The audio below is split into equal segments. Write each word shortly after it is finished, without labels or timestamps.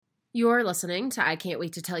You're listening to I Can't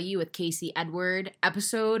Wait to Tell You with Casey Edward,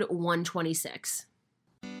 episode 126.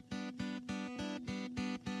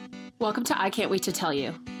 Welcome to I Can't Wait to Tell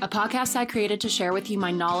You, a podcast I created to share with you my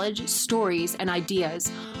knowledge, stories, and ideas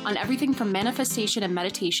on everything from manifestation and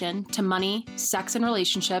meditation to money, sex and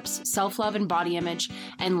relationships, self-love and body image,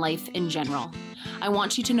 and life in general. I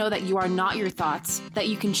want you to know that you are not your thoughts, that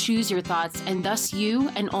you can choose your thoughts, and thus you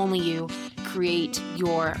and only you create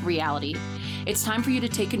your reality. It's time for you to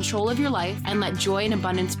take control of your life and let joy and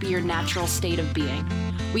abundance be your natural state of being.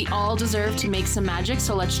 We all deserve to make some magic,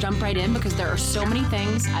 so let's jump right in because there are so many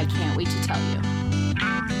things I can't wait to tell you.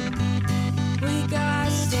 We got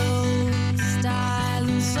soul, style,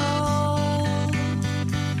 and soul.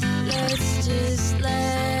 Let's just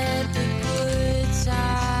let the good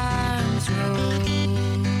times roll.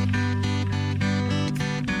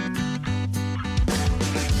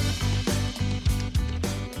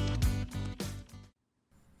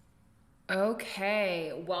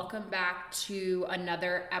 Okay, welcome back to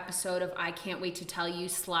another episode of I Can't Wait to Tell You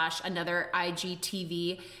 / another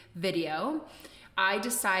IGTV video. I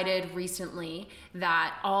decided recently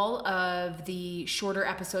that all of the shorter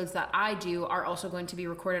episodes that I do are also going to be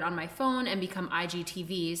recorded on my phone and become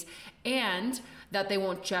IGTVs, and that they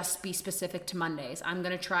won't just be specific to Mondays. I'm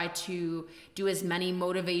going to try to do as many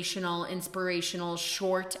motivational, inspirational,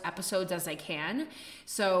 short episodes as I can.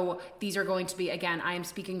 So these are going to be, again, I am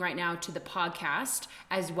speaking right now to the podcast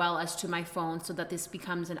as well as to my phone so that this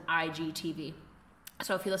becomes an IGTV.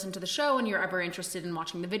 So if you listen to the show and you're ever interested in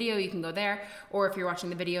watching the video, you can go there. Or if you're watching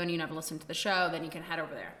the video and you never listened to the show, then you can head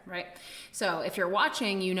over there, right? So if you're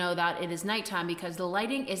watching, you know that it is nighttime because the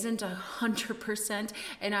lighting isn't 100%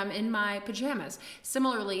 and I'm in my pajamas.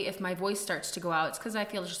 Similarly, if my voice starts to go out, it's because I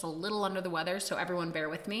feel just a little under the weather, so everyone bear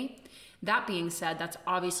with me. That being said, that's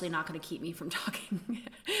obviously not going to keep me from talking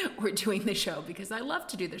or doing the show because I love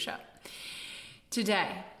to do the show.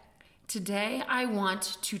 Today, I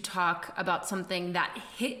want to talk about something that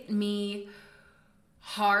hit me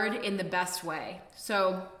hard in the best way.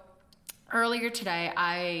 So earlier today,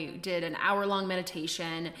 I did an hour-long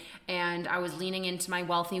meditation and I was leaning into my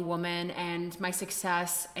wealthy woman and my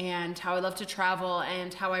success and how I love to travel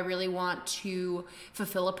and how I really want to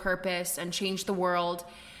fulfill a purpose and change the world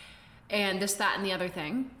and this, that, and the other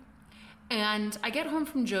thing. And I get home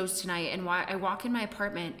from Joe's tonight and I walk in my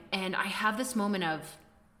apartment and I have this moment of,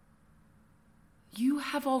 you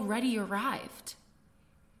have already arrived.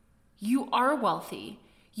 You are wealthy.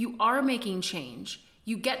 You are making change.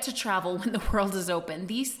 You get to travel when the world is open.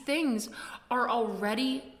 These things are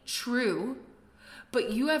already true,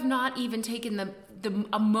 but you have not even taken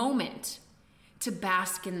a moment to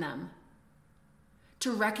bask in them,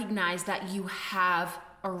 to recognize that you have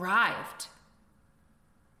arrived.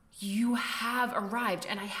 You have arrived.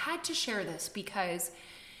 And I had to share this because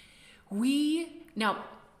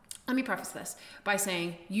let me preface this by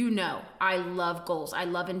saying, I love goals. I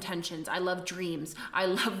love intentions. I love dreams. I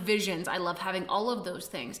love visions. I love having all of those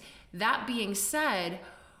things. That being said,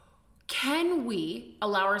 can we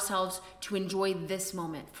allow ourselves to enjoy this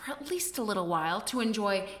moment for at least a little while, to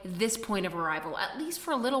enjoy this point of arrival, at least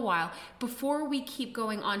for a little while, before we keep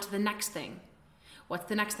going on to the next thing? What's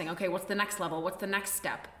the next thing? Okay, what's the next level? What's the next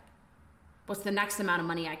step? What's the next amount of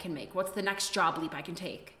money I can make? What's the next job leap I can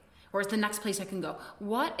take? Where's the next place I can go?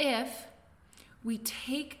 What if we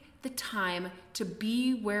take the time to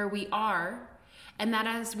be where we are, and that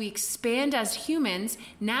as we expand as humans,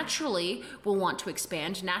 naturally we'll want to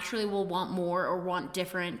expand, naturally we'll want more or want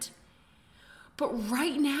different. But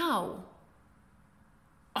right now,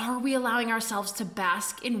 are we allowing ourselves to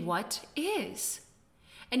bask in what is?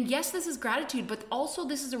 And yes, this is gratitude, but also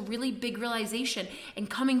this is a really big realization and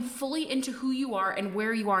coming fully into who you are and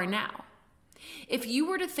where you are now. If you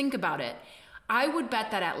were to think about it, I would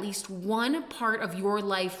bet that at least one part of your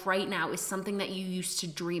life right now is something that you used to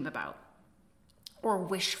dream about or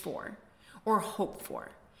wish for or hope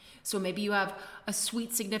for. So maybe you have a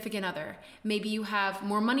sweet significant other. Maybe you have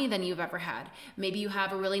more money than you've ever had. Maybe you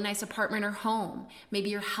have a really nice apartment or home.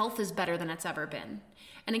 Maybe your health is better than it's ever been.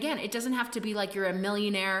 And again, it doesn't have to be like you're a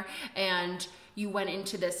millionaire and you went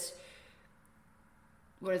into this,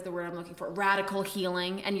 what is the word I'm looking for? Radical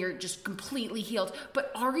healing, and you're just completely healed.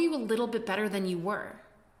 But are you a little bit better than you were?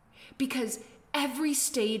 Because every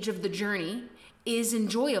stage of the journey is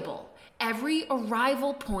enjoyable. Every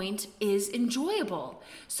arrival point is enjoyable.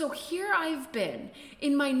 So here I've been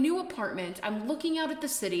in my new apartment. I'm looking out at the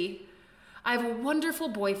city. I have a wonderful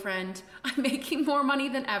boyfriend. I'm making more money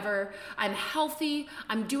than ever. I'm healthy.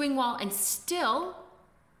 I'm doing well. And still,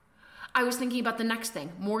 I was thinking about the next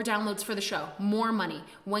thing, more downloads for the show, more money.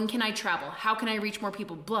 When can I travel? How can I reach more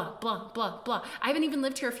people? Blah, blah, blah, blah. I haven't even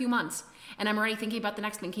lived here a few months and I'm already thinking about the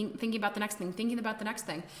next thing, thinking about the next thing, thinking about the next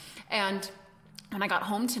thing. And when I got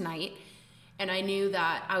home tonight and I knew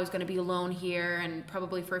that I was going to be alone here and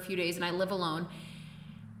probably for a few days and I live alone,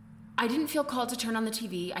 I didn't feel called to turn on the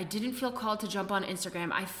TV. I didn't feel called to jump on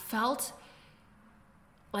Instagram. I felt,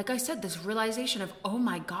 like I said, this realization of, oh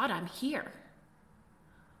my God, I'm here.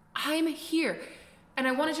 I'm here. And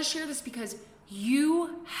I wanted to share this because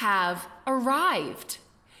you have arrived.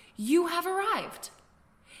 You have arrived.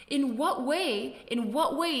 In what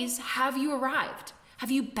ways have you arrived?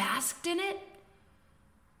 Have you basked in it?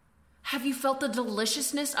 Have you felt the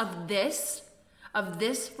deliciousness of this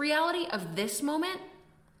reality, of this moment?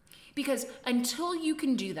 Because until you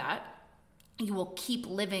can do that, you will keep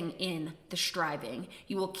living in the striving.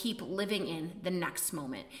 You will keep living in the next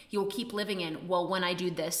moment. You will keep living in, well, when I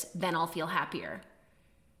do this, then I'll feel happier.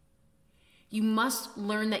 You must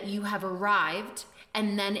learn that you have arrived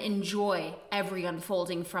and then enjoy every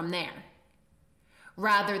unfolding from there.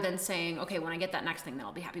 Rather than saying, okay, when I get that next thing, then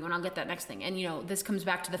I'll be happy. When I'll get that next thing. And this comes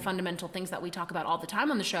back to the fundamental things that we talk about all the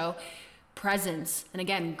time on the show. Presence, and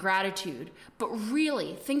again, gratitude. But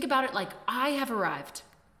really, think about it like I have arrived.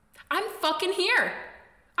 I'm fucking here.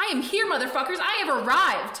 I am here, motherfuckers. I have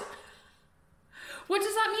arrived. What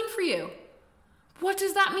does that mean for you? What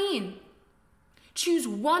does that mean? Choose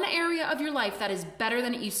one area of your life that is better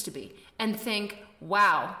than it used to be and think,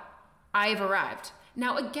 wow, I've arrived.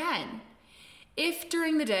 Now, again, if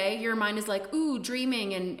during the day your mind is like, ooh,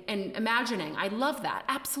 dreaming and imagining, I love that,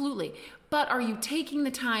 absolutely. But are you taking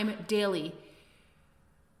the time daily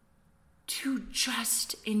to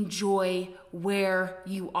just enjoy where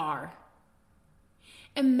you are?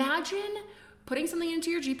 Imagine putting something into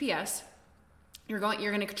your GPS. You're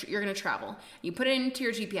gonna travel. You put it into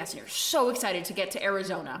your GPS and you're so excited to get to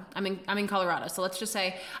Arizona. I'm in Colorado, so let's just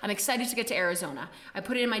say I'm excited to get to Arizona. I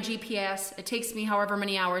put it in my GPS. It takes me however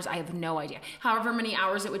many hours. I have no idea. However many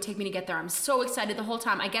hours it would take me to get there. I'm so excited the whole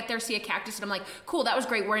time. I get there, see a cactus, and I'm like, cool, that was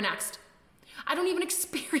great. Where next? I don't even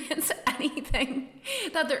experience anything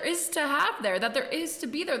that there is to have there, that there is to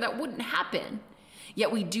be there, that wouldn't happen.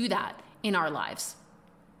 Yet we do that in our lives.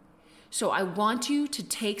 So I want you to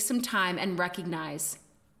take some time and recognize,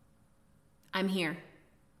 I'm here.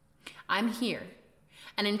 I'm here.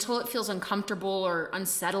 And until it feels uncomfortable or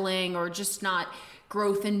unsettling or just not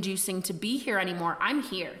growth-inducing to be here anymore, I'm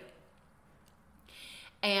here.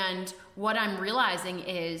 And what I'm realizing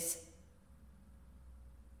is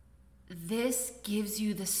this gives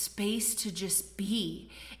you the space to just be.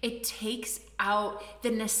 It takes out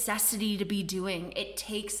the necessity to be doing. It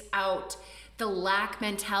takes out the lack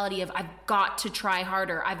mentality of I've got to try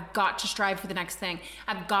harder. I've got to strive for the next thing.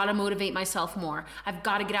 I've got to motivate myself more. I've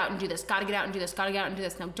got to get out and do this, got to get out and do this, got to get out and do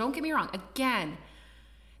this. Now, don't get me wrong. Again,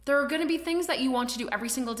 there are going to be things that you want to do every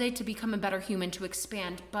single day to become a better human, to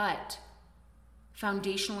expand, but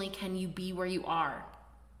foundationally, can you be where you are?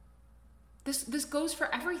 This goes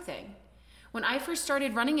for everything. When I first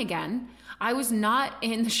started running again, I was not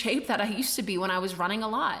in the shape that I used to be when I was running a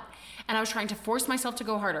lot. And I was trying to force myself to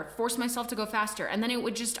go harder, force myself to go faster. And then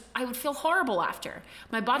I would feel horrible after.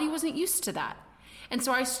 My body wasn't used to that. And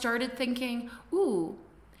so I started thinking, ooh,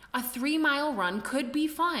 a 3-mile run could be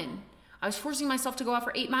fun. I was forcing myself to go out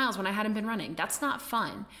for 8 miles when I hadn't been running. That's not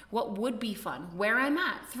fun. What would be fun? Where I'm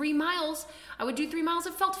at. 3 miles. I would do 3 miles.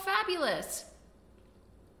 It felt fabulous.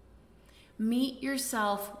 Meet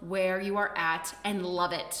yourself where you are at and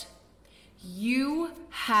love it. You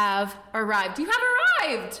have arrived. You have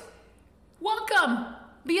arrived. Welcome.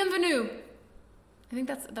 Bienvenue. I think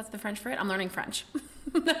that's the French for it. I'm learning French.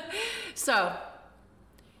 So,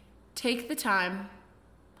 take the time.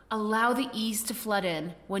 Allow the ease to flood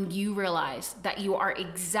in when you realize that you are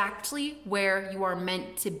exactly where you are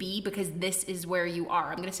meant to be, because this is where you are.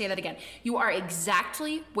 I'm going to say that again. You are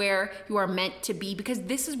exactly where you are meant to be because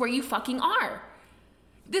this is where you fucking are.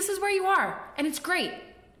 This is where you are. And it's great.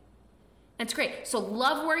 It's great. So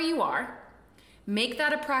love where you are. Make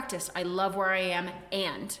that a practice. I love where I am,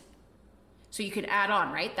 and. So you can add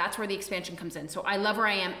on, right? That's where the expansion comes in. So I love where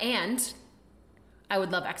I am, and I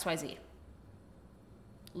would love XYZ.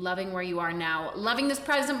 Loving where you are now, loving this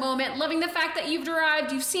present moment, loving the fact that you've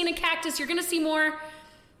arrived, you've seen a cactus, you're going to see more.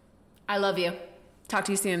 I love you. Talk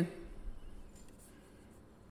to you soon.